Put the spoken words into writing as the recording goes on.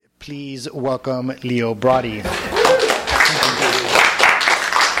Please welcome Leo Braudy.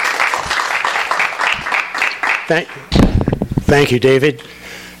 Thank you, David.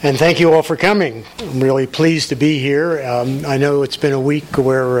 And thank you all for coming. I'm really pleased to be here. I know it's been a week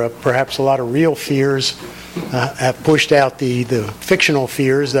where perhaps a lot of real fears have pushed out the fictional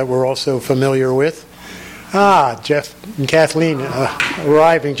fears that we're also familiar with. Jeff and Kathleen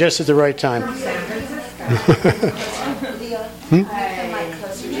arriving just at the right time.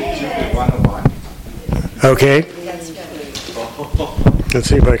 Okay. Let's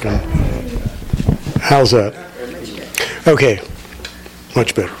see if I can. How's that? Okay.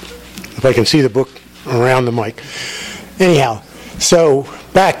 Much better. If I can see the book around the mic. Anyhow, so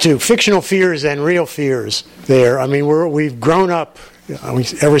back to fictional fears and real fears there. I mean, we've grown up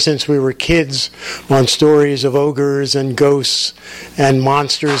ever since we were kids on stories of ogres and ghosts and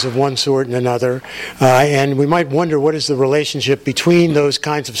monsters of one sort and another. And we might wonder what is the relationship between those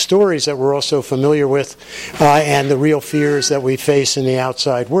kinds of stories that we're also familiar with and the real fears that we face in the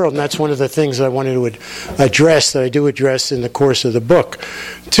outside world. And that's one of the things I wanted to address, that I do address in the course of the book,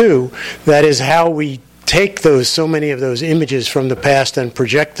 too. That is how we take so many of those images from the past and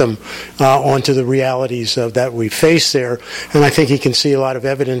project them onto the realities that we face there. And I think you can see a lot of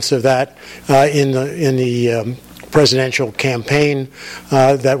evidence of that in the presidential campaign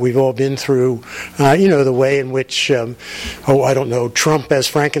that we've all been through. The way in which, Trump as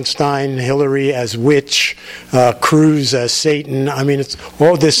Frankenstein, Hillary as witch, Cruz as Satan. I mean, it's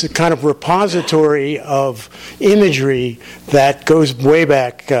all this kind of repository of imagery that goes way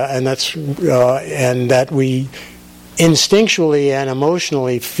back, and that we instinctually and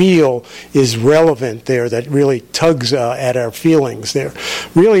emotionally feel is relevant there, that really tugs at our feelings there.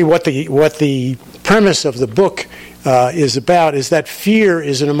 Really what the premise of the book is about is that fear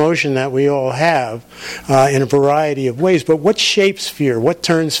is an emotion that we all have in a variety of ways. But what shapes fear? What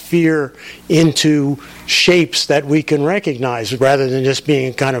turns fear into shapes that we can recognize rather than just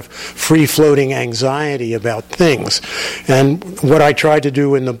being kind of free-floating anxiety about things? And what I tried to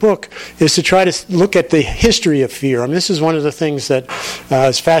do in the book is to try to look at the history of fear. I mean, this is one of the things that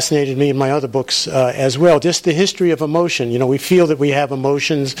has fascinated me in my other books as well, just the history of emotion. We feel that we have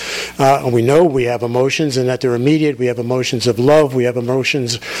emotions, and we know we have emotions and that they're immediate. We have emotions of love, we have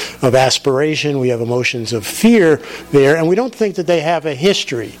emotions of aspiration, we have emotions of fear there, and we don't think that they have a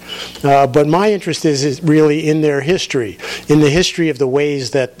history. But my interest is really in their history, in the history of the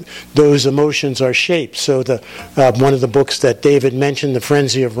ways that those emotions are shaped. So one of the books that David mentioned, The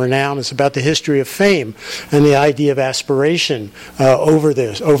Frenzy of Renown, is about the history of fame and the idea of aspiration over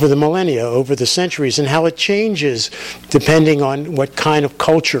the millennia, over the centuries, and how it changes depending on what kind of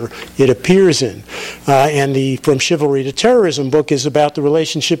culture it appears in. And the From Chivalry to Terrorism book is about the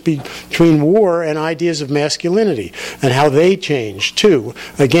relationship between war and ideas of masculinity and how they change too.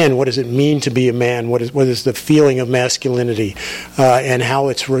 Again, what does it mean to be a man? What is the feeling of masculinity and how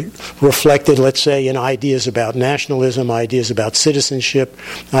it's reflected, let's say, in ideas about nationalism, ideas about citizenship,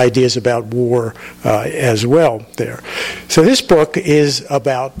 ideas about war as well there. So this book is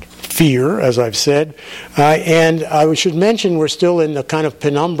about fear, as I've said, and I should mention we're still in the kind of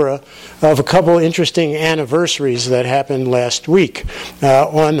penumbra of a couple interesting anniversaries that happened last week.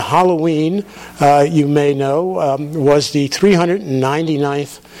 On Halloween, you may know, was the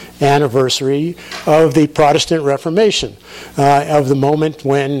 399th anniversary of the Protestant Reformation, of the moment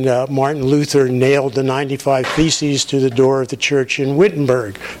when Martin Luther nailed the 95 Theses to the door of the church in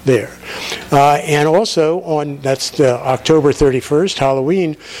Wittenberg there. And also that's October 31st,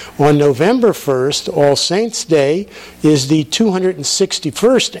 Halloween. On November 1st, All Saints' Day, is the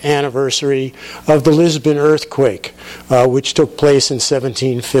 261st anniversary of the Lisbon earthquake, which took place in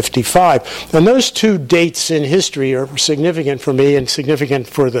 1755. And those two dates in history are significant for me and significant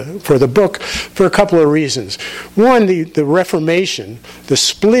for the book for a couple of reasons. One, the Reformation, the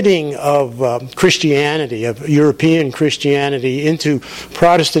splitting of Christianity, of European Christianity into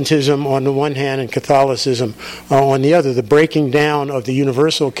Protestantism on the one hand and Catholicism on the other, the breaking down of the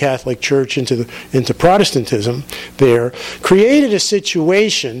Universal Catholic Church into Protestantism there, created a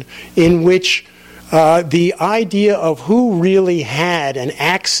situation in which the idea of who really had an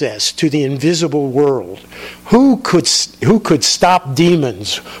access to the invisible world, who could stop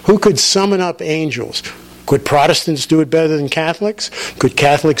demons, who could summon up angels. Could Protestants do it better than Catholics? Could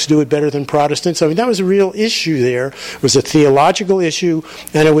Catholics do it better than Protestants? I mean, that was a real issue there. It was a theological issue,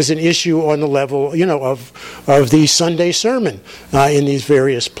 and it was an issue on the level, of the Sunday sermon in these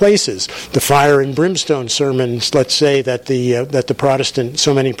various places. The fire and brimstone sermons, let's say, that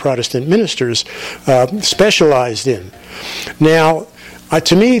so many Protestant ministers specialized in. Now,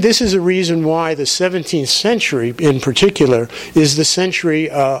 To me, this is a reason why the 17th century, in particular, is the century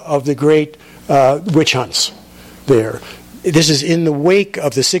of the great witch hunts there. This is in the wake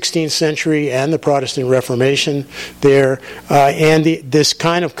of the 16th century and the Protestant Reformation there, and this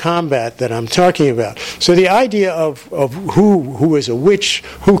kind of combat that I'm talking about. So the idea of who is a witch,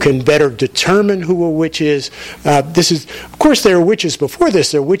 who can better determine who a witch is, this is, of course, there are witches before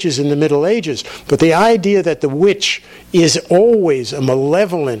this, there are witches in the Middle Ages, but the idea that the witch is always a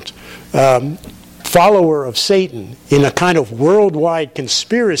malevolent follower of Satan in a kind of worldwide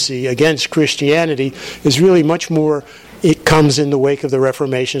conspiracy against Christianity is really much more. It comes in the wake of the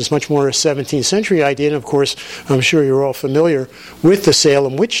Reformation. It's much more a 17th century idea. And, of course, I'm sure you're all familiar with the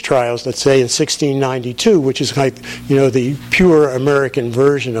Salem witch trials, let's say, in 1692, which is like, the pure American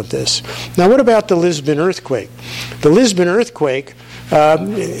version of this. Now, what about the Lisbon earthquake? The Lisbon earthquake,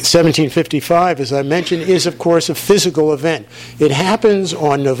 1755, as I mentioned, is, of course, a physical event. It happens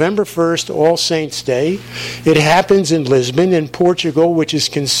on November 1st, All Saints' Day. It happens in Lisbon, in Portugal, which is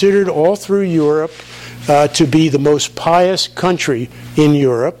considered all through Europe to be the most pious country in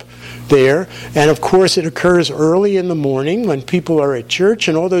Europe there. And, of course, it occurs early in the morning when people are at church,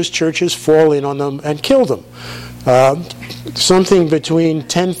 and all those churches fall in on them and kill them. Something between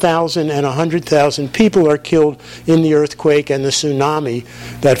 10,000 and 100,000 people are killed in the earthquake and the tsunami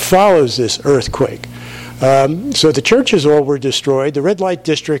that follows this earthquake. So the churches all were destroyed. The red light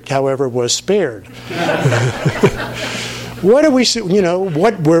district, however, was spared. What are we,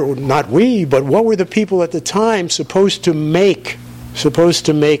 what were, not we, but what were the people at the time supposed to make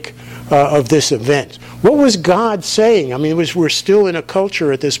of this event? What was God saying? I mean, we're still in a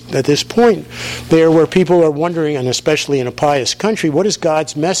culture at this point there where people are wondering, and especially in a pious country, what is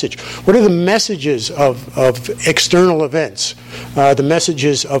God's message? What are the messages of external events? The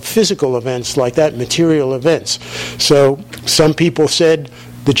messages of physical events like that, material events. So some people said,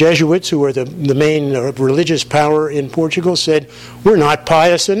 the Jesuits, who were the main religious power in Portugal, said, we're not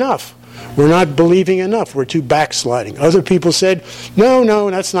pious enough. We're not believing enough. We're too backsliding. Other people said,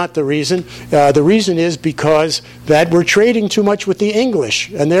 no, that's not the reason. The reason is because that we're trading too much with the English,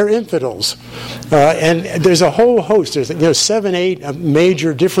 and they're infidels. And there's a whole host. There's 7, 8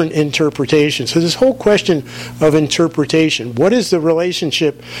 major different interpretations. So this whole question of interpretation, what is the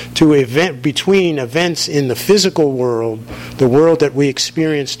relationship between events in the physical world, the world that we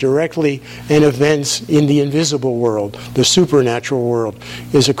experience directly, and events in the invisible world, the supernatural world,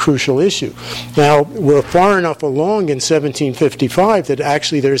 is a crucial issue. Now, we're far enough along in 1755 that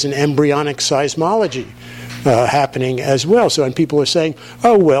actually there's an embryonic seismology happening as well. So, and people are saying,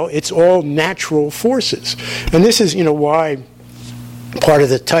 oh, well, it's all natural forces. And this is, why part of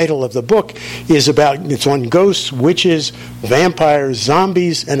the title of the book is it's on ghosts, witches, vampires,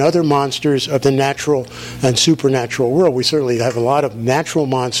 zombies, and other monsters of the natural and supernatural world. We certainly have a lot of natural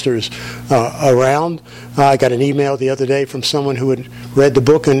monsters around. I got an email the other day from someone who had read the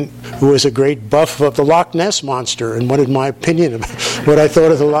book and who was a great buff of the Loch Ness Monster and wanted my opinion of what I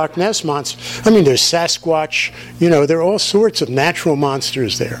thought of the Loch Ness Monster. I mean, there's Sasquatch, there are all sorts of natural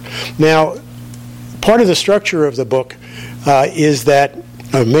monsters there. Now, part of the structure of the book is that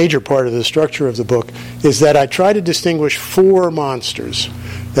a major part of the structure of the book is that I try to distinguish 4 monsters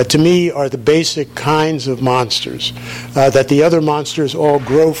that to me are the basic kinds of monsters that the other monsters all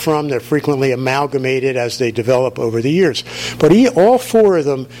grow from. They're frequently amalgamated as they develop over the years. But all 4 of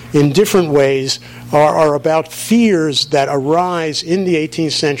them, in different ways, are about fears that arise in the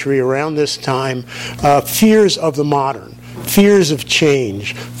 18th century around this time, fears of the modern. Fears of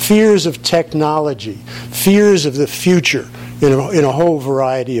change, fears of technology, fears of the future in a whole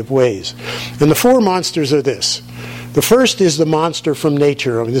variety of ways. And the 4 monsters are this. The first is the monster from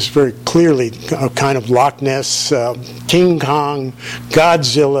nature. I mean, this is very clearly a kind of Loch Ness, King Kong,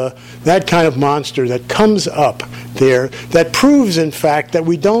 Godzilla, that kind of monster that comes up there that proves, in fact, that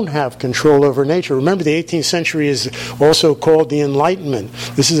we don't have control over nature. Remember, the 18th century is also called the Enlightenment.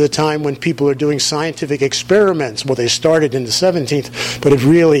 This is a time when people are doing scientific experiments. Well, they started in the 17th, but it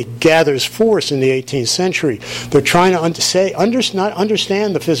really gathers force in the 18th century. They're trying to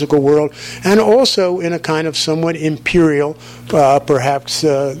understand the physical world, and also in a kind of somewhat imperial, perhaps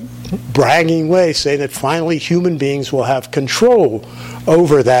bragging way, say that finally human beings will have control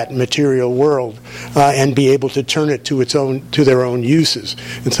over that material world and be able to turn it to their own uses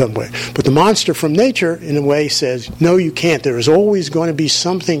in some way. But the monster from nature, in a way, says, no, you can't. There is always going to be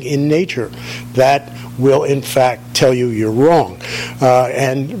something in nature that will, in fact, tell you you're wrong.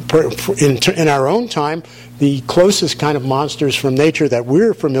 And in our own time, the closest kind of monsters from nature that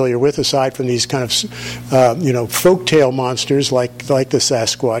we're familiar with, aside from these kind of, folktale monsters like the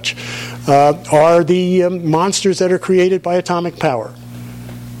Sasquatch, are the monsters that are created by atomic power.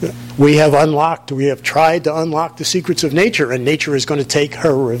 we have tried to unlock the secrets of nature, and nature is going to take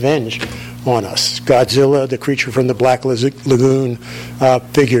her revenge on us. Godzilla, the creature from the Black Lagoon,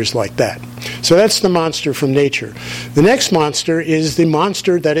 figures like that. So that's the monster from nature. The next monster is the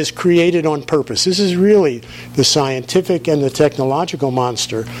monster that is created on purpose. This is really the scientific and the technological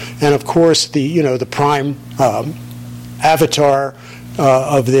monster, and of course the prime avatar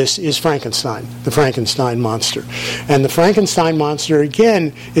of this is Frankenstein, the Frankenstein monster. And the Frankenstein monster,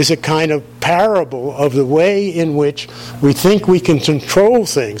 again, is a kind of parable of the way in which we think we can control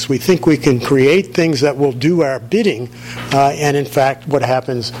things. We think we can create things that will do our bidding, and in fact, what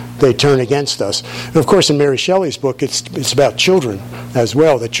happens, they turn against us. And of course, in Mary Shelley's book, it's about children as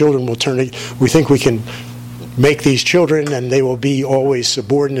well. The children will turn. We think we can make these children, and they will be always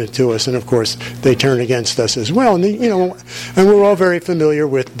subordinate to us, and of course they turn against us as well. And and we're all very familiar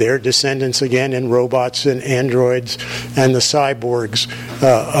with their descendants again in robots and androids and the cyborgs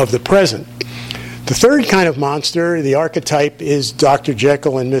of the present. The third kind of monster, the archetype, is Dr.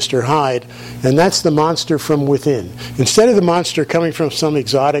 Jekyll and Mr. Hyde, and that's the monster from within. Instead of the monster coming from some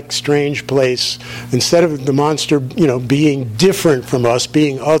exotic, strange place, instead of the monster, being different from us,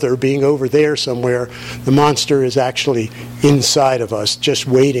 being other, being over there somewhere, the monster is actually inside of us, just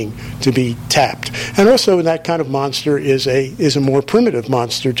waiting to be tapped. And also, that kind of monster is a more primitive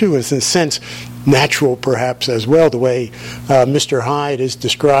monster too, in a sense. Natural, perhaps, as well, the way Mr. Hyde is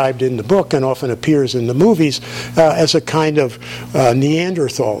described in the book and often appears in the movies as a kind of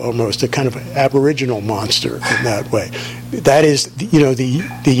Neanderthal, almost, a kind of aboriginal monster in that way. That is,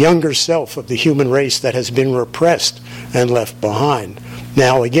 the younger self of the human race that has been repressed and left behind.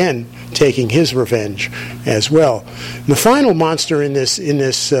 Now, again, taking his revenge as well. And the final monster in this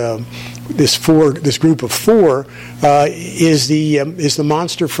group of four is the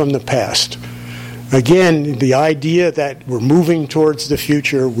monster from the past. Again, the idea that we're moving towards the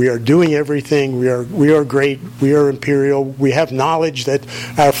future, we are doing everything, we are great, we are imperial, we have knowledge that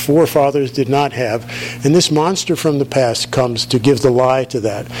our forefathers did not have, and this monster from the past comes to give the lie to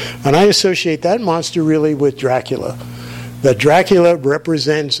that. And I associate that monster really with Dracula. That Dracula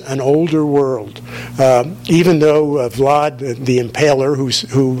represents an older world, even though Vlad the Impaler,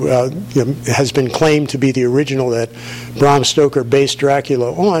 who has been claimed to be the original that Bram Stoker based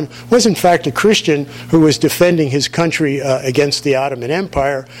Dracula on, was in fact a Christian who was defending his country against the Ottoman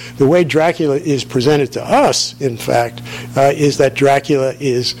Empire. The way Dracula is presented to us, in fact, is that Dracula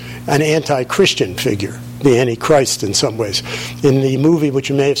is an anti-Christian figure, the Antichrist in some ways. In the movie, which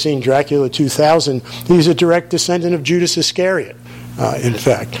you may have seen, Dracula 2000, he's a direct descendant of Judas Iscariot, in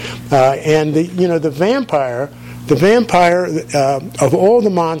fact. And the vampire of all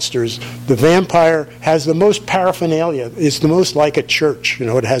the monsters, the vampire has the most paraphernalia. It's the most like a church.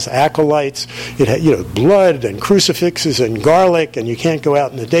 It has acolytes, it has blood and crucifixes and garlic, and you can't go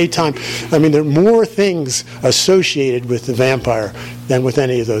out in the daytime. I mean, there are more things associated with the vampire than with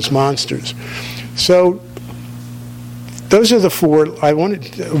any of those monsters. So those are the four.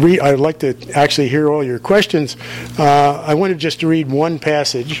 I'd like to actually hear all your questions. I wanted just to read one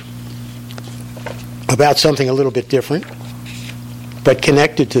passage about something a little bit different, but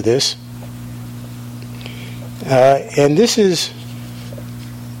connected to this. And this is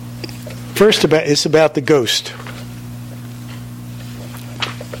it's about the ghost.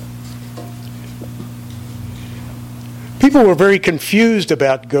 People were very confused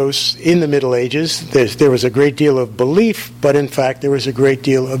about ghosts in the Middle Ages. There was a great deal of belief, but in fact there was a great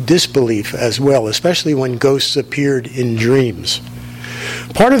deal of disbelief as well, especially when ghosts appeared in dreams.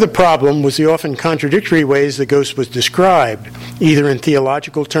 Part of the problem was the often contradictory ways the ghost was described, either in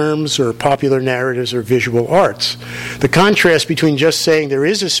theological terms or popular narratives or visual arts. The contrast between just saying there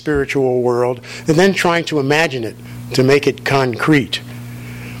is a spiritual world and then trying to imagine it, to make it concrete.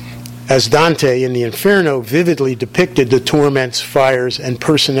 As Dante in the Inferno vividly depicted the torments, fires, and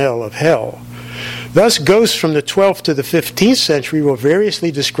personnel of hell. Thus, ghosts from the 12th to the 15th century were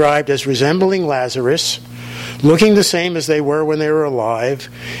variously described as resembling Lazarus, looking the same as they were when they were alive,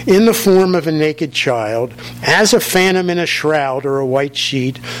 in the form of a naked child, as a phantom in a shroud or a white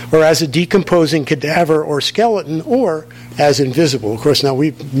sheet, or as a decomposing cadaver or skeleton, or as invisible. Of course, now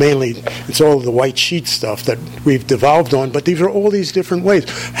it's all the white sheet stuff that we've devolved on, but these are all these different ways.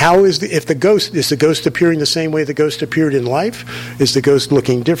 Is the ghost appearing the same way the ghost appeared in life? Is the ghost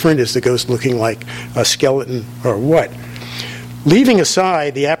looking different? Is the ghost looking like a skeleton or what? Leaving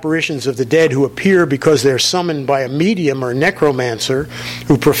aside the apparitions of the dead who appear because they're summoned by a medium or necromancer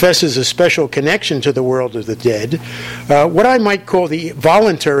who professes a special connection to the world of the dead, what I might call the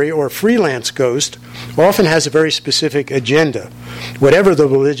voluntary or freelance ghost often has a very specific agenda, whatever the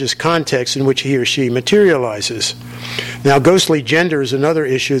religious context in which he or she materializes. Now, ghostly gender is another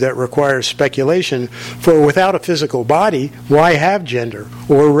issue that requires speculation, for without a physical body, why have gender,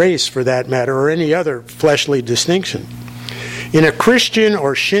 or race for that matter, or any other fleshly distinction? In a Christian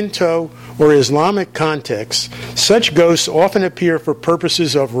or Shinto or Islamic context, such ghosts often appear for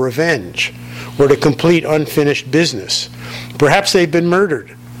purposes of revenge or to complete unfinished business. Perhaps they've been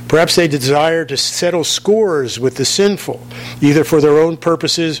murdered. Perhaps they desire to settle scores with the sinful, either for their own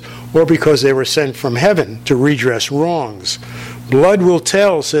purposes or because they were sent from heaven to redress wrongs. Blood will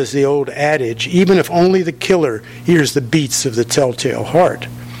tell, says the old adage, even if only the killer hears the beats of the telltale heart.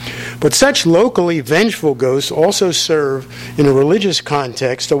 But such locally vengeful ghosts also serve, in a religious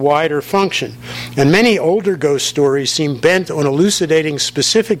context, a wider function, and many older ghost stories seem bent on elucidating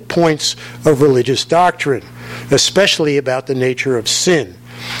specific points of religious doctrine, especially about the nature of sin.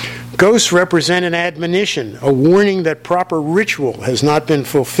 Ghosts represent an admonition, a warning that proper ritual has not been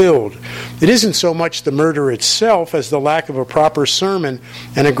fulfilled. It isn't so much the murder itself as the lack of a proper sermon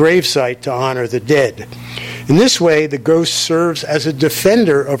and a gravesite to honor the dead. In this way, the ghost serves as a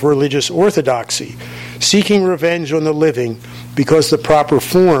defender of religious orthodoxy, seeking revenge on the living because the proper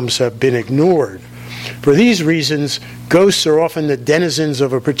forms have been ignored. For these reasons, ghosts are often the denizens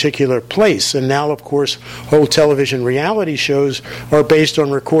of a particular place, and now, of course, whole television reality shows are based on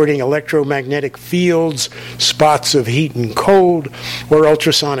recording electromagnetic fields, spots of heat and cold, or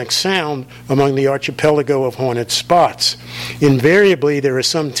ultrasonic sound among the archipelago of haunted spots. Invariably, there is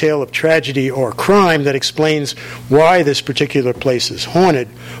some tale of tragedy or crime that explains why this particular place is haunted,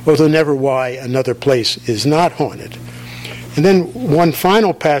 although never why another place is not haunted. And then one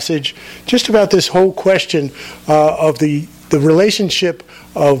final passage, just about this whole question of the relationship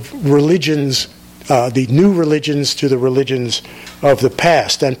of religions, the new religions to the religions of the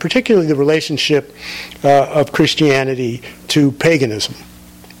past, and particularly the relationship of Christianity to paganism.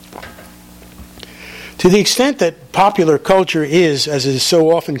 To the extent that popular culture is, as is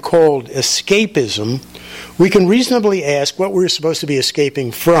so often called, escapism, we can reasonably ask what we're supposed to be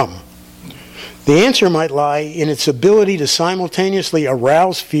escaping from. The answer might lie in its ability to simultaneously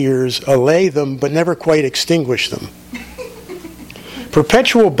arouse fears, allay them, but never quite extinguish them.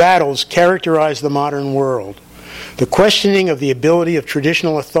 Perpetual battles characterize the modern world. The questioning of the ability of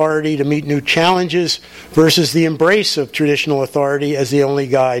traditional authority to meet new challenges versus the embrace of traditional authority as the only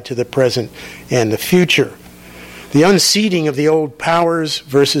guide to the present and the future. The unseating of the old powers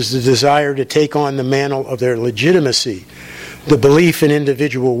versus the desire to take on the mantle of their legitimacy. The belief in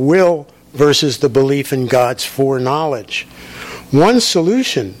individual will versus the belief in God's foreknowledge. One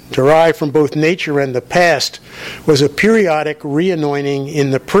solution, derived from both nature and the past, was a periodic re-anointing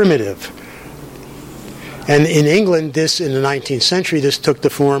in the primitive. And in England, in the 19th century, this took the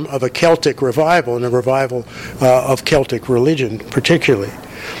form of a Celtic revival, and a revival of Celtic religion particularly.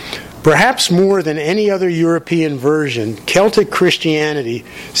 Perhaps more than any other European version, Celtic Christianity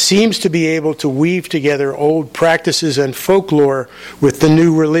seems to be able to weave together old practices and folklore with the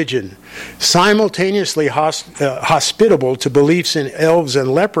new religion, simultaneously hospitable to beliefs in elves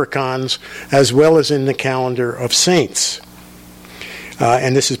and leprechauns, as well as in the calendar of saints.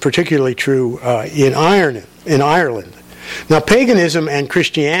 And this is particularly true in Ireland. Now, paganism and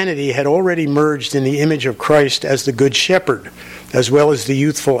Christianity had already merged in the image of Christ as the Good Shepherd, as well as the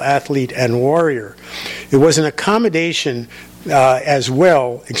youthful athlete and warrior. It was an accommodation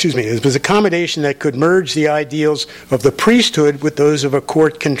it was an accommodation that could merge the ideals of the priesthood with those of a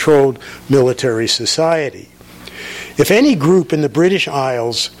court-controlled military society. If any group in the British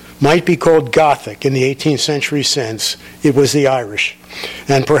Isles might be called Gothic in the 18th century sense, it was the Irish,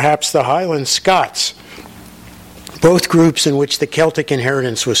 and perhaps the Highland Scots, both groups in which the Celtic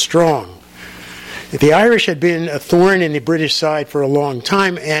inheritance was strong. The Irish had been a thorn in the British side for a long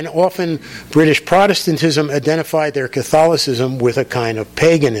time, and often British Protestantism identified their Catholicism with a kind of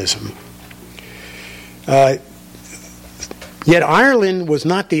paganism. Yet Ireland was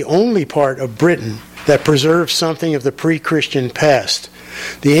not the only part of Britain that preserved something of the pre-Christian past.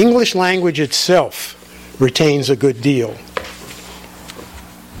 The English language itself retains a good deal,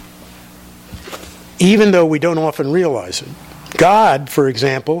 even though we don't often realize it. God, for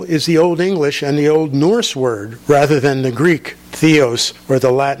example, is the Old English and the Old Norse word rather than the Greek theos or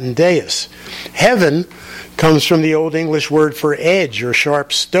the Latin deus. Heaven comes from the Old English word for edge or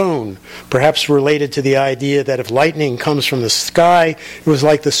sharp stone, perhaps related to the idea that if lightning comes from the sky, it was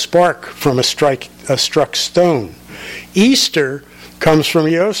like the spark from a struck stone. Easter comes from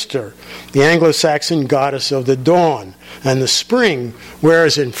Eoster, the Anglo-Saxon goddess of the dawn and the spring,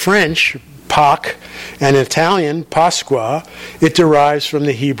 whereas in French, Pâques, and Italian, Pasqua, it derives from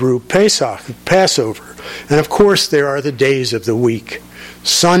the Hebrew Pesach, Passover. And of course, there are the days of the week: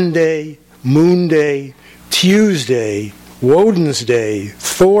 Sunday, Moon Day, Tuesday, Woden's Day,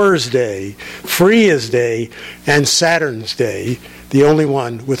 Thor's Day, Freya's Day, and Saturn's Day, the only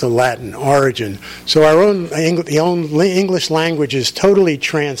one with a Latin origin. So our own English language is totally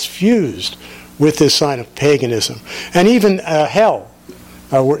transfused with this sign of paganism. And even hell.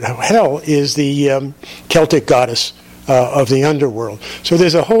 Hell is the Celtic goddess of the underworld. So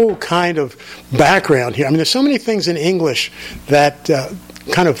there's a whole kind of background here. I mean, there's so many things in English that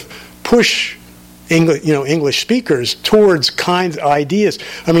kind of push English speakers towards kinds of ideas.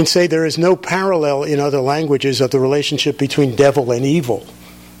 I mean, say there is no parallel in other languages of the relationship between devil and evil,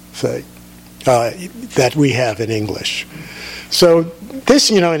 say, that we have in English. So this,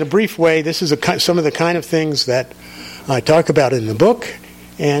 in a brief way, this is some of the kind of things that I talk about in the book,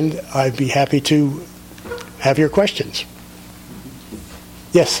 and I'd be happy to have your questions.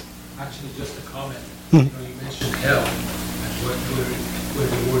 Yes? Actually, just a comment. You mentioned hell and where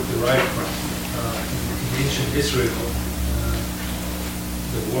the word derived from. In ancient Israel,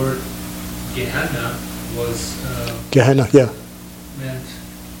 the word Gehenna was Gehenna, yeah. meant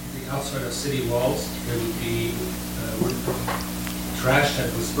the outside of city walls. There would be trash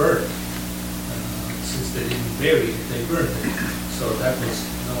that was burned. Since they didn't bury it, they burned it. So that was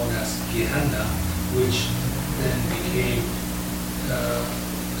known as Gehenna, which then became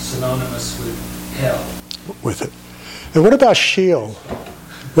synonymous with hell. With it. And what about Sheol?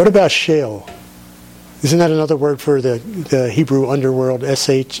 What about Sheol? Isn't that another word for the Hebrew underworld?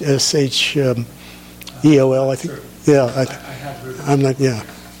 S-H-E-O-L, I think. Sure. Yeah, I have heard of I'm not. Yeah.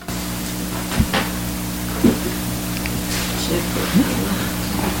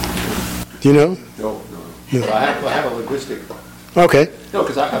 Do you know? No. But I have a linguistic. Okay. No,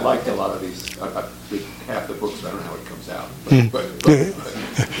 because I liked a lot of these. I read half the books. I don't know how it comes out. But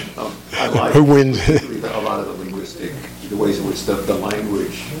I like Who wins? a lot of the linguistic, the ways in which the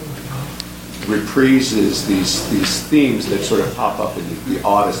language reprises these themes that sort of pop up in the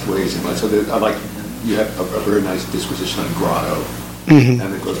oddest ways. So I like, you have a very nice disquisition on grotto and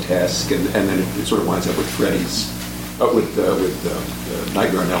the grotesque, and then it sort of winds up with Freddy's, with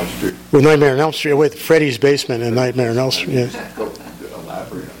Nightmare on Elm Street. With Nightmare on Elm Street, with Freddy's Basement and Nightmare on Elm Street. Yeah.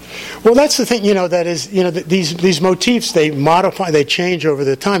 Elaborate. Well, that's the thing, that is, these motifs, they modify, they change over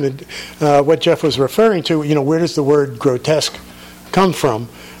the time. And, what Jeff was referring to, where does the word grotesque come from?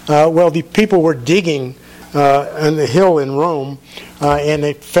 Well, the people were digging on the hill in Rome, and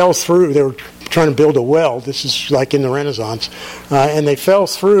they fell through. They were trying to build a well. This is like in the Renaissance, and they fell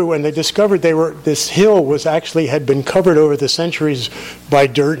through, and they discovered this hill had been covered over the centuries by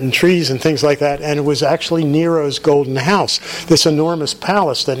dirt and trees and things like that, and it was actually Nero's golden house, this enormous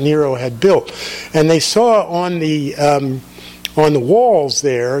palace that Nero had built. And they saw on the walls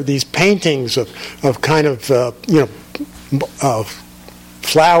there these paintings of kind of of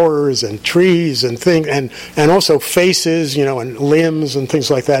flowers and trees and things, and also faces, and limbs and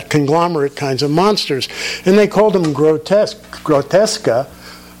things like that, conglomerate kinds of monsters. And they called them grotesca,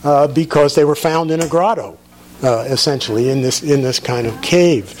 because they were found in a grotto, essentially, in this kind of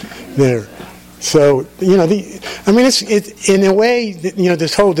cave there. So, it's in a way,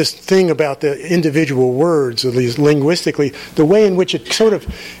 this thing about the individual words, or these linguistically, the way in which it sort of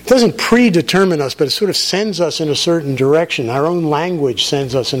doesn't predetermine us, but it sort of sends us in a certain direction. Our own language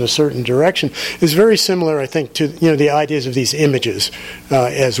sends us in a certain direction. Is very similar, I think, to the ideas of these images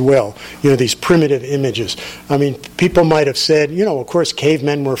as well. These primitive images. I mean, people might have said, of course,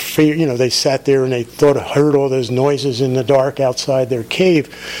 cavemen were they sat there and they heard all those noises in the dark outside their cave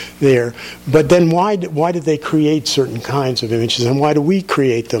there, but then why did they create certain kinds of images, and why do we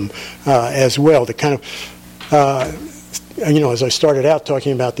create them as well? The kind of, as I started out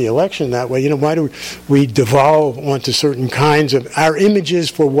talking about the election that way, why do we devolve onto certain kinds of our images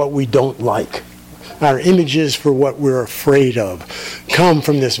for what we don't like? Our images for what we're afraid of come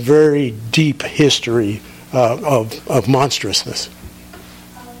from this very deep history of monstrousness.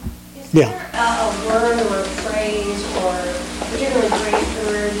 Is there a word or a phrase or particularly great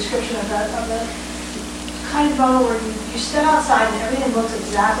for a description of the kind of moment where you step outside and everything looks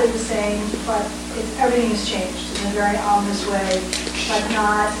exactly the same, but everything has changed in a very ominous way, but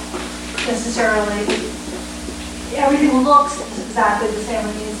not necessarily everything looks exactly the same?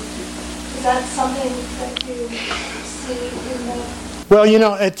 I mean, is that something that you see in the... Well,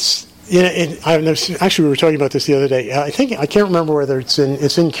 it's... actually, we were talking about this the other day. I can't remember whether it's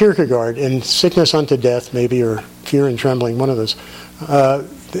in Kierkegaard, in Sickness Unto Death, maybe, or Fear and Trembling, one of those,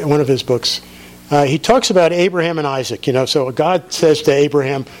 one of his books. He talks about Abraham and Isaac. So God says to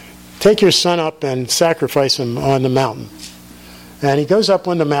Abraham, "Take your son up and sacrifice him on the mountain." And he goes up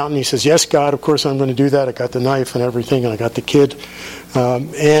on the mountain. He says, "Yes, God, of course I'm going to do that. I got the knife and everything, and I got the kid."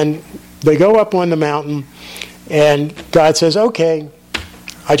 And they go up on the mountain, and God says, "Okay,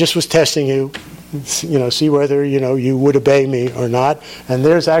 I just was testing you, see whether you would obey me or not." And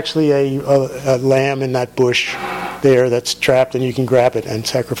there's actually a lamb in that bush there that's trapped, and you can grab it and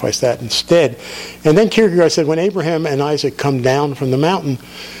sacrifice that instead. And then Kierkegaard said, when Abraham and Isaac come down from the mountain,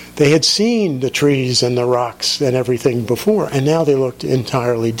 they had seen the trees and the rocks and everything before, and now they looked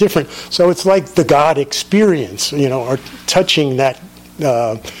entirely different. So it's like the God experience, or touching that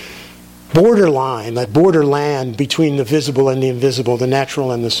borderline, that borderland between the visible and the invisible, the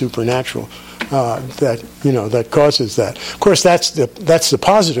natural and the supernatural, that causes that. Of course, that's the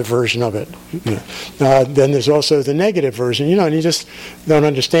positive version of it. Then there's also the negative version, and you just don't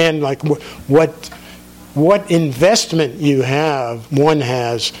understand what investment one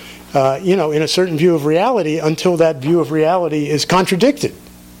has, in a certain view of reality until that view of reality is contradicted.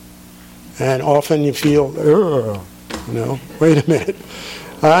 And often you feel, wait a minute.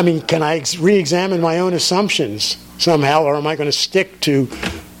 Can I re-examine my own assumptions somehow, or am I going to stick to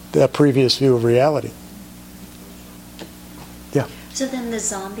the previous view of reality? Yeah. So then the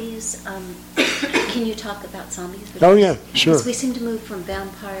zombies, can you talk about zombies? Oh, yeah, sure. Because we seem to move from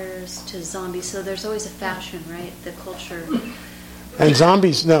vampires to zombies, so there's always a fashion, right? The culture. And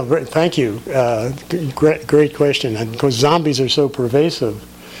zombies, thank you. Great question. And because zombies are so pervasive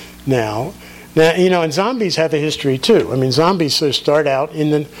now, and zombies have a history too. Zombies sort of start out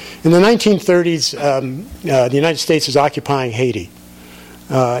in the 1930s. The United States is occupying Haiti.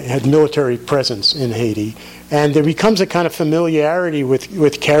 It had military presence in Haiti, and there becomes a kind of familiarity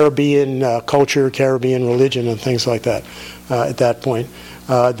with Caribbean culture, Caribbean religion, and things like that. At that point,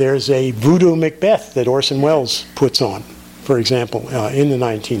 there's a Voodoo Macbeth that Orson Welles puts on, for example, in the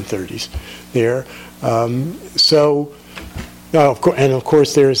 1930s. There, and of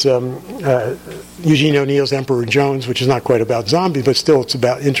course, there's Eugene O'Neill's Emperor Jones, which is not quite about zombies, but still it's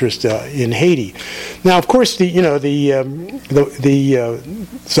about interest in Haiti. Now, of course, the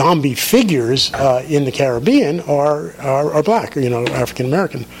zombie figures in the Caribbean are black, African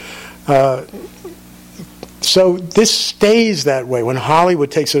American. So this stays that way when Hollywood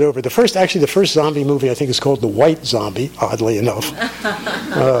takes it over. The first zombie movie I think is called The White Zombie, oddly enough.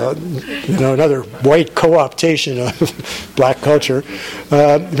 Another white co-optation of black culture.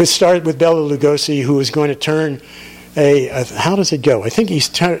 It started with Bela Lugosi, who is going to turn how does it go? I think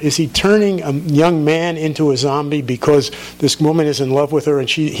is he turning a young man into a zombie because this woman is in love with her and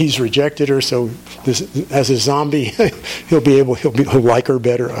he's rejected her. So as a zombie, he'll like her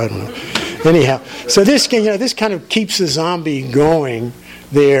better. I don't know. Anyhow, so this kind of keeps the zombie going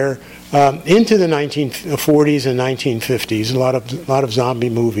there into the 1940s and 1950s. A lot of zombie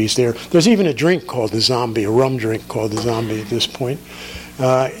movies there. There's even a drink called the Zombie, a rum drink called the Zombie at this point.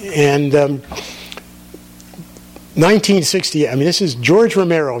 1960. This is George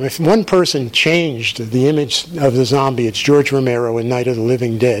Romero. If one person changed the image of the zombie, it's George Romero in Night of the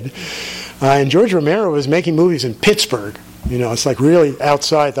Living Dead. And George Romero was making movies in Pittsburgh. It's like really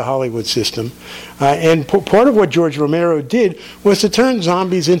outside the Hollywood system. And part of what George Romero did was to turn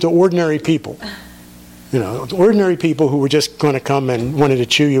zombies into ordinary people. Ordinary people who were just going to come and wanted to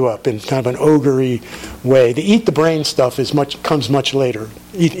chew you up in kind of an ogre-y way. The eat the brain stuff comes much later.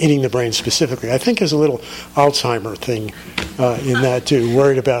 Eating the brain specifically, I think, there's a little Alzheimer thing in that too.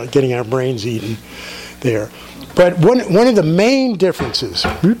 Worried about getting our brains eaten there. But one of the main differences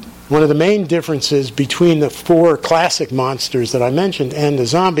between the four classic monsters that I mentioned and the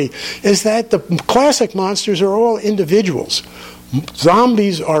zombie is that the classic monsters are all individuals.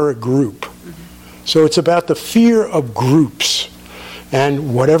 Zombies are a group. So it's about the fear of groups,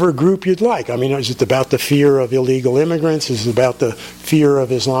 and whatever group you'd like. Is it about the fear of illegal immigrants? Is it about the fear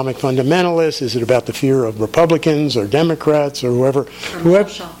of Islamic fundamentalists? Is it about the fear of Republicans or Democrats or whoever? Or mall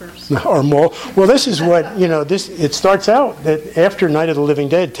shoppers. Or mall. Well, this is what, it starts out that after Night of the Living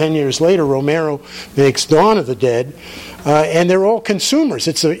Dead, 10 years later, Romero makes Dawn of the Dead, and they're all consumers.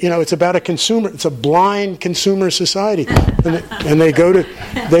 It's about a consumer. It's a blind consumer society, and they go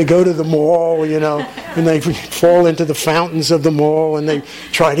to the mall, and they fall into the fountains of the mall, and they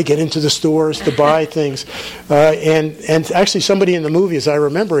try to get into the stores to buy things. And actually, somebody in the movie, as I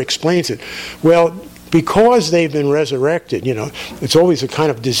remember, explains it. Well, because they've been resurrected, it's always a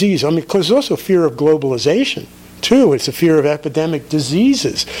kind of disease. Because there's also fear of globalization. too. It's a fear of epidemic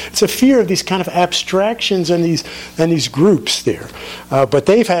diseases. It's a fear of these kind of abstractions and these groups there. But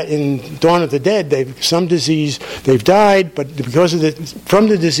they've had, in Dawn of the Dead, some disease, they've died, but from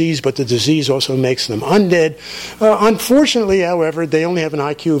the disease, but the disease also makes them undead. Unfortunately, however, they only have an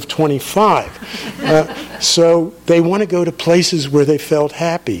IQ of 25. So they want to go to places where they felt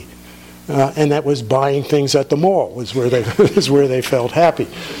happy. And that was buying things at the mall was where they felt happy.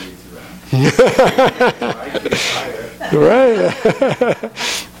 Right.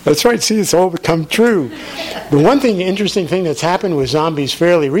 That's right. See, it's all become true. The one interesting thing that's happened with zombies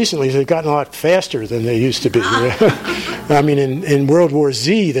fairly recently is they've gotten a lot faster than they used to be. I mean, in World War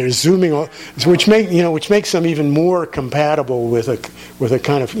Z, they're zooming, which makes them even more compatible with a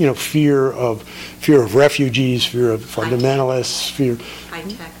kind of fear of refugees, fear of fundamentalists, fear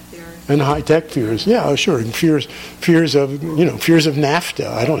high-tech. And high-tech fears, yeah, sure, and fears of NAFTA.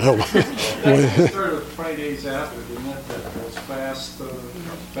 I don't know. That started Fridays after, didn't it? Those fast.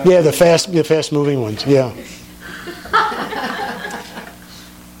 Yeah, the fast-moving ones. Yeah.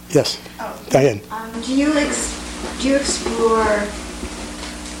 Yes, Diane. Do you explore?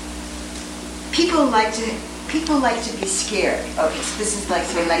 People like to be scared. Okay, so this is like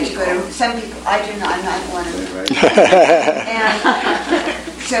they like to go to. Some people, I do not. I'm not one of them. And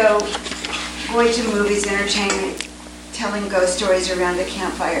so, going to movies, entertainment, telling ghost stories around a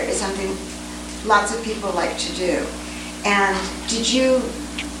campfire is something lots of people like to do. And did you,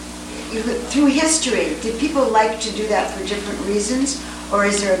 through history, did people like to do that for different reasons? Or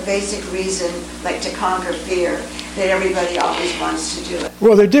is there a basic reason, like to conquer fear, that everybody always wants to do it?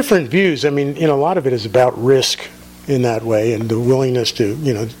 Well, there are different views. I mean, a lot of it is about risk in that way, and the willingness to,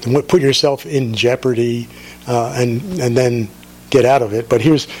 to put yourself in jeopardy, and then get out of it. But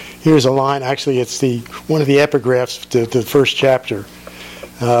here's a line. Actually, it's one of the epigraphs to the first chapter.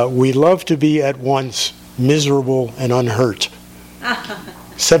 We love to be at once miserable and unhurt.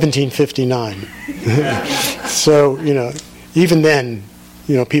 1759. So even then,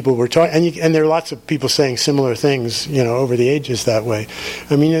 people were talking, and there are lots of people saying similar things, over the ages that way.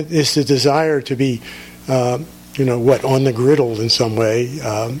 I mean, it's the desire to be, on the griddle in some way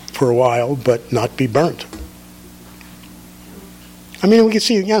for a while, but not be burnt. I mean, we can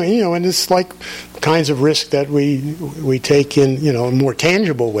see, and it's like kinds of risk that we take in, more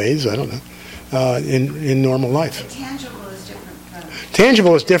tangible ways. I don't know, in normal life. Tangible is different from.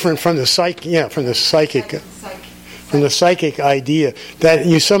 Tangible is different from the from the psychic. From the psychic idea that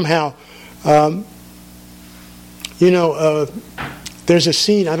you somehow, there's a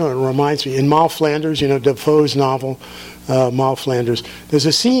scene, I don't know, it reminds me, in Moll Flanders, Defoe's novel, Moll Flanders, there's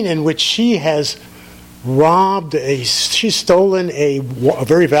a scene in which she has she's stolen a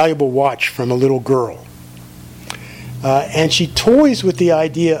very valuable watch from a little girl. And she toys with the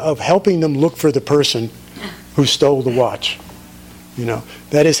idea of helping them look for the person who stole the watch.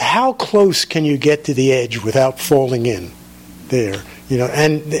 That is, how close can you get to the edge without falling in there?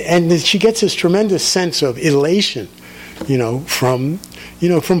 And she gets this tremendous sense of elation, from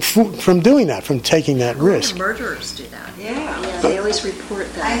doing that, from taking that risk. Murderers do that. Yeah. They always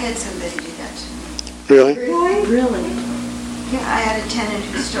report that. I had somebody do that to me. Really? Really? Yeah, I had a tenant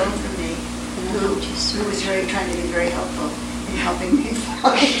who stole from me, who was trying to be very helpful in helping me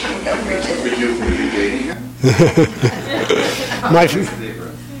find whoever did it. Were you dating her? My I was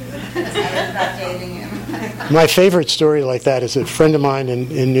not dating him. My favorite story like that is a friend of mine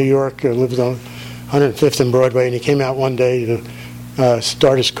in New York lived on 105th and Broadway, and he came out one day to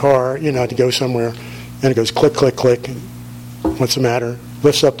start his car, to go somewhere, and it goes click, click, click. What's the matter?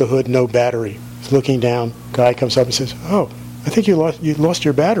 Lifts up the hood, no battery. He's looking down. Guy comes up and says, "Oh, I think you lost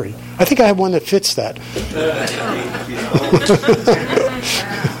your battery. I think I have one that fits that."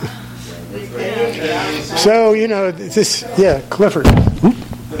 So Clifford.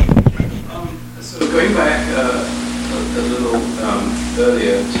 So going back a little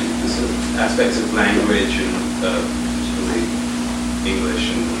earlier to the sort of aspects of language and particularly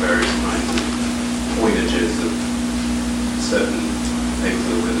English and various kinds of coinages of certain things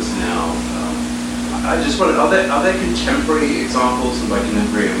that are with us now. I just wondered, are there contemporary examples? And by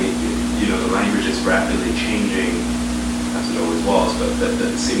contemporary, I mean, the language is rapidly changing, as it always was, but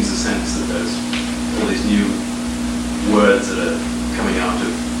that seems a sense that there's all these new words that are coming out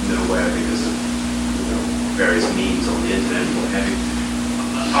of nowhere because of various memes on the internet and what have you.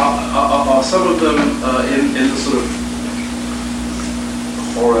 Are some of them in the sort of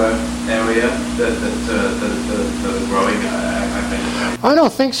horror area that are growing? I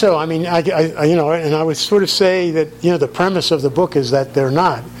don't think so. I mean, and I would sort of say that the premise of the book is that they're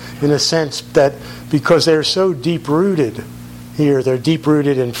not, in a sense that because they're so deep rooted here, they're deep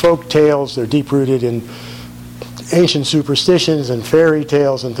rooted in folk tales, they're deep rooted in ancient superstitions and fairy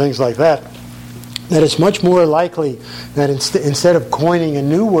tales and things like that, that it's much more likely that instead of coining a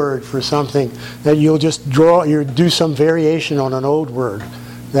new word for something, that you'll just do some variation on an old word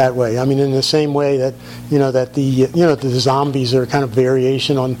that way. I mean, in the same way that the zombies are kind of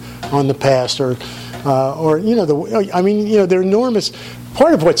variation on the past, or they're enormous.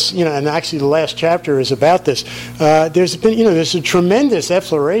 Part of what's, and actually the last chapter is about this. There's a tremendous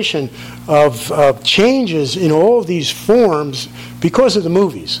exploration of changes in all of these forms because of the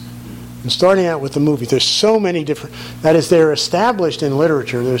movies. And starting out with the movies, there's so many different. That is, they're established in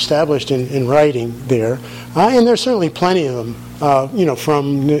literature, they're established in writing there, and there's certainly plenty of them,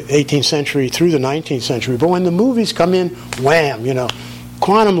 from the 18th century through the 19th century. But when the movies come in, wham,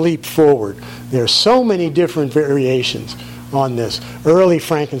 quantum leap forward. There are so many different variations on this. Early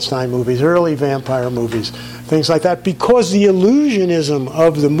Frankenstein movies, early vampire movies, things like that, because the illusionism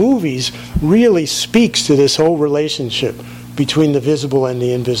of the movies really speaks to this whole relationship between the visible and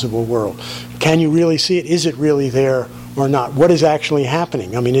the invisible world. Can you really see it? Is it really there or not? What is actually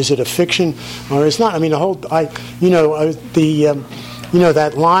happening? I mean, is it a fiction or is not? I mean, that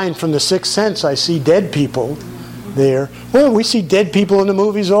line from The Sixth Sense, I see dead people there. Well, we see dead people in the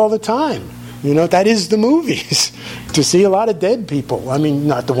movies all the time. That is the movies, to see a lot of dead people. I mean,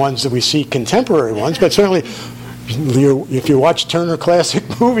 not the ones that we see, contemporary ones, but certainly if you watch Turner Classic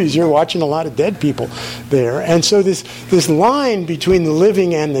Movies, you're watching a lot of dead people there. And so this line between the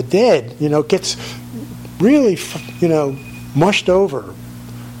living and the dead, gets really, mushed over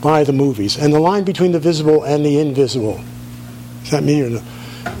by the movies. And the line between the visible and the invisible. Is that me or no?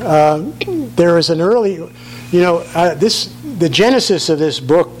 There is an early, the genesis of this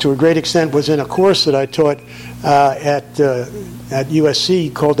book, to a great extent, was in a course that I taught at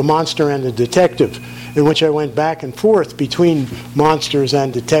USC called The Monster and the Detective, in which I went back and forth between monsters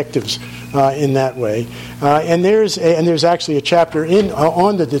and detectives in that way. And there's actually a chapter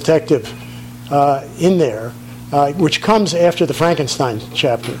on the detective in there, which comes after the Frankenstein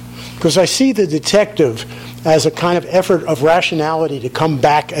chapter, because I see the detective as a kind of effort of rationality to come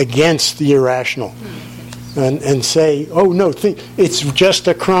back against the irrational. And say, oh no, it's just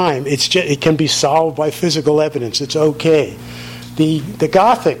a crime. It can be solved by physical evidence. It's okay. The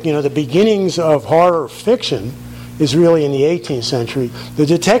Gothic, the beginnings of horror fiction, is really in the 18th century. The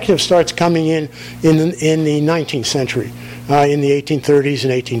detective starts coming in the 19th century, in the 1830s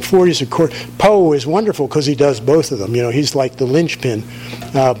and 1840s. Of course, Poe is wonderful because he does both of them. He's like the linchpin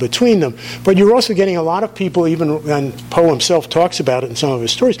between them. But you're also getting a lot of people, and Poe himself talks about it in some of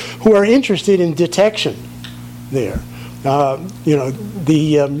his stories, who are interested in detection there.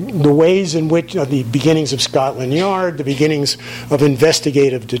 The ways in which the beginnings of Scotland Yard, the beginnings of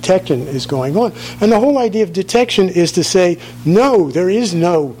investigative detection is going on. And the whole idea of detection is to say, no, there is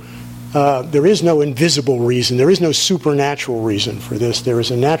no invisible reason. There is no supernatural reason for this. There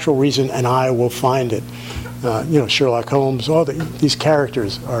is a natural reason, and I will find it. Sherlock Holmes, these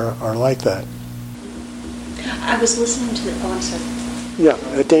characters are like that. I was listening to the... Oh, I'm sorry. Yeah,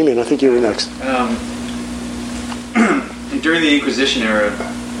 Damien, I think you were next. During the Inquisition era,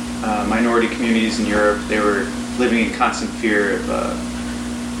 minority communities in Europe, they were living in constant fear of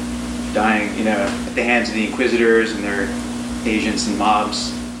dying, at the hands of the inquisitors and their agents and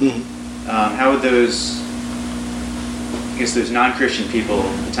mobs. Mm-hmm. How would those non-Christian people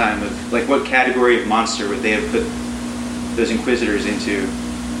at the time, what category of monster would they have put those inquisitors into?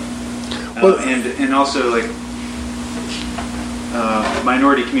 And also,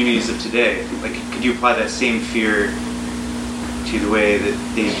 minority communities of today, could you apply that same fear to the way that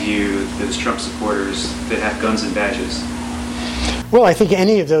they view those Trump supporters that have guns and badges? Well, I think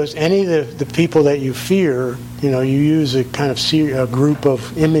any of the people that you fear, you use a kind of a group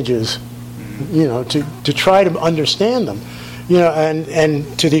of images, to try to understand them, and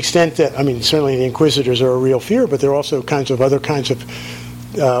to the extent that, certainly the Inquisitors are a real fear, but there are also other kinds of,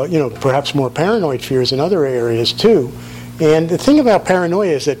 perhaps more paranoid fears in other areas too. And the thing about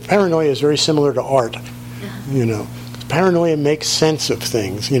paranoia is that paranoia is very similar to art, Paranoia makes sense of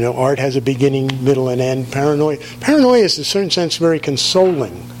things. Art has a beginning, middle, and end. Paranoia is, in a certain sense, very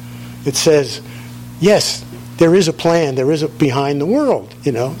consoling. It says, yes, there is a plan, there is a behind the world,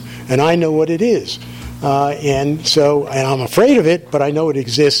 and I know what it is. And I'm afraid of it, but I know it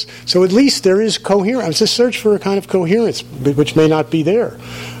exists. So at least there is coherence. It's a search for a kind of coherence, which may not be there.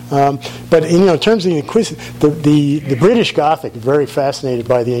 But in terms of the Inquisition, the British Gothic are very fascinated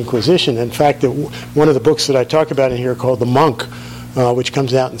by the Inquisition. In fact, one of the books that I talk about in here called The Monk, which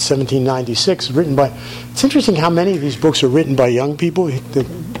comes out in 1796, written by. It's interesting how many of these books are written by young people.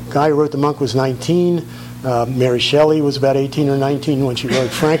 guy who wrote The Monk was 19. Mary Shelley was about 18 or 19 when she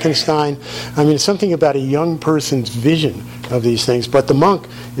wrote Frankenstein. I mean, it's something about a young person's vision of these things. But The Monk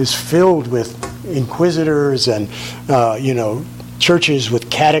is filled with inquisitors and, churches with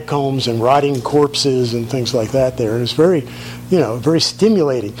catacombs and rotting corpses and things like that there. And it's very, very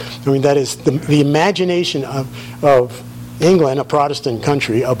stimulating. I mean, that is the imagination of England, a Protestant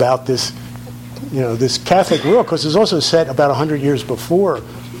country, about this, this Catholic world, because it's also set about 100 years before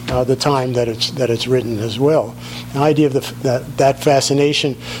the time that it's written as well. The idea of that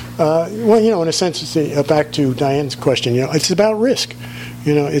fascination, in a sense, it's back to Diane's question. It's about risk.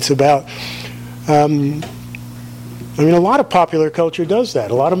 It's about. A lot of popular culture does that.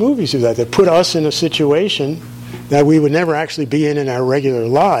 A lot of movies do that. They put us in a situation that we would never actually be in our regular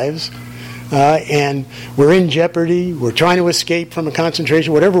lives, and we're in jeopardy. We're trying to escape from a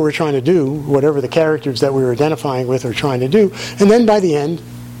concentration, whatever we're trying to do, whatever the characters that we're identifying with are trying to do, and then by the end,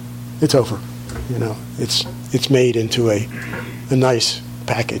 it's over. It's made into a nice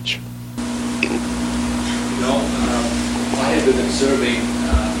package. I have been observing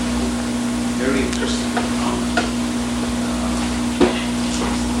very interesting phenomena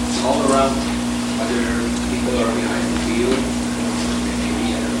all around. Whether people are behind the wheel,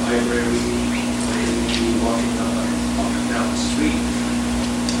 maybe at a library, maybe walking down the street,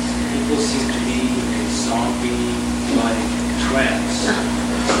 people seem to be in a zombie-like trance.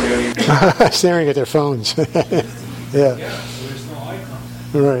 Staring at their phones. Yeah. Yeah, so there's no eye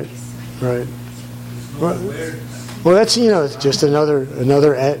contact. Right. Well, that's just another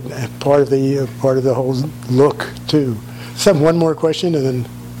part of the whole look too. One more question, and then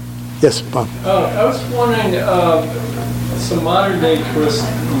yes, Bob. I was wondering some modern day twist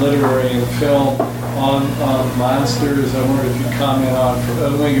literary and film on monsters. I wondered if you'd comment on.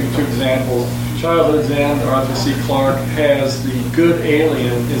 I'm going to give you two examples. Childhood's End, Arthur C. Clarke has the good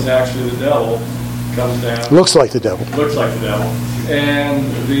alien is actually the devil, comes down. Looks like the devil. And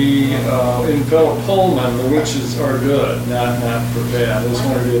in Philip Pullman, the witches are good, not for bad. I just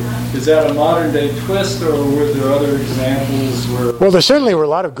wondered, is that a modern day twist, or were there other examples where? Well, there certainly were a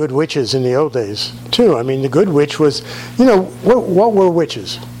lot of good witches in the old days too. I mean, the good witch was, what were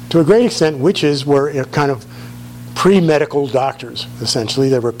witches? To a great extent, witches were a kind of pre-medical doctors, essentially.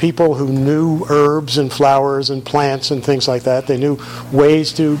 There were people who knew herbs and flowers and plants and things like that. They knew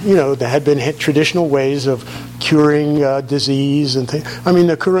ways to, there had been traditional ways of curing disease and things. I mean,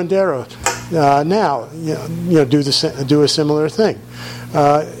 the curandera now, do a similar thing.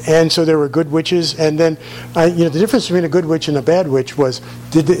 And so there were good witches, and then, the difference between a good witch and a bad witch was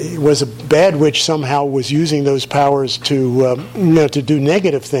a bad witch somehow was using those powers to do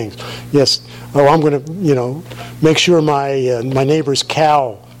negative things. Yes, I'm going to, make sure my neighbor's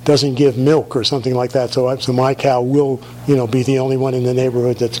cow doesn't give milk or something like that, so my cow will, be the only one in the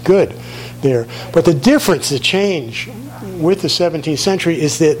neighborhood that's good there. But the difference, the change with the 17th century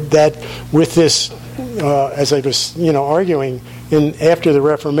is that with this, as I was, arguing after the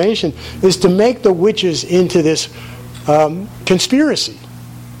Reformation, is to make the witches into this conspiracy,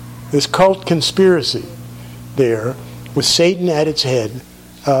 this cult conspiracy there, with Satan at its head,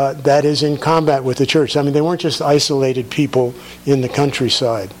 that is in combat with the church. I mean, they weren't just isolated people in the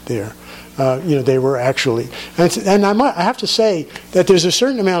countryside there. They were actually, and I have to say that there's a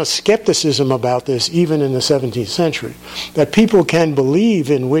certain amount of skepticism about this, even in the 17th century, that people can believe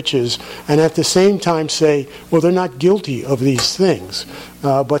in witches and at the same time say, well, they're not guilty of these things.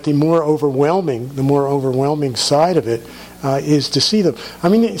 But the more overwhelming side of it is to see them. I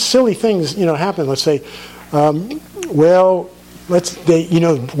mean, silly things, happen. Let's say,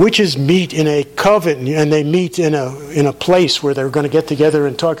 witches meet in a coven, and they meet in a place where they're going to get together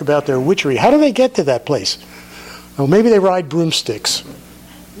and talk about their witchery. How do they get to that place? Well, maybe they ride broomsticks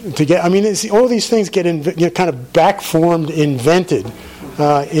to get. I mean, all these things get kind of back-formed, invented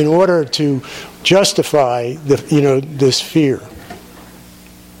in order to justify this fear.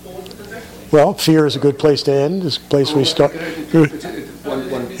 Well, fear is a good place to end. It's a place we start. In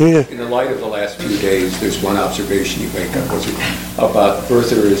the light of the last few days, there's one observation you make up about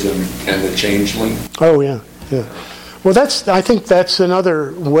birtherism and the changeling. Oh yeah. Well, I think that's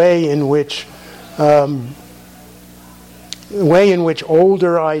another way in which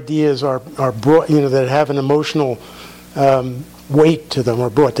older ideas are brought, that have an emotional weight to them, are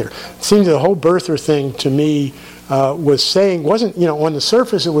brought there. It seems the whole birther thing to me was saying, wasn't, on the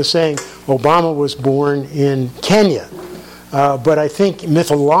surface it was saying Obama was born in Kenya. But I think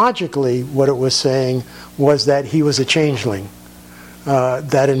mythologically what it was saying was that he was a changeling,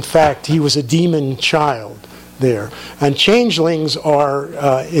 that in fact he was a demon child there. And changelings are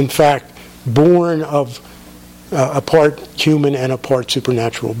in fact born of a part human and a part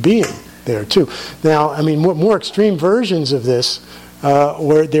supernatural being there too. Now, I mean, more extreme versions of this,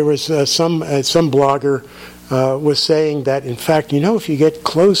 where there was some blogger was saying that, in fact, if you get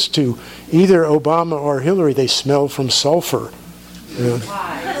close to either Obama or Hillary, they smell from sulfur.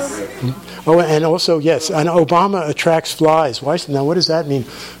 Oh, and also, yes, and Obama attracts flies. Why? Now, what does that mean?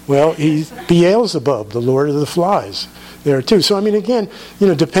 Well, he's Beelzebub, the Lord of the Flies, there too. So, I mean, again,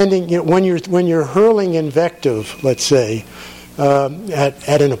 depending, when you're hurling invective, let's say,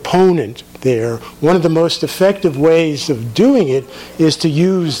 at an opponent there, one of the most effective ways of doing it is to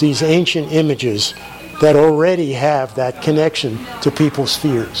use these ancient images that already have that connection to people's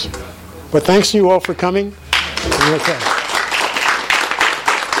fears. But thanks to you all for coming.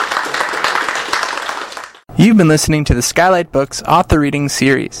 You've been listening to the Skylight Books Author Reading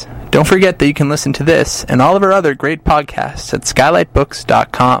Series. Don't forget that you can listen to this and all of our other great podcasts at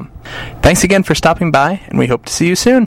skylightbooks.com. Thanks again for stopping by, and we hope to see you soon.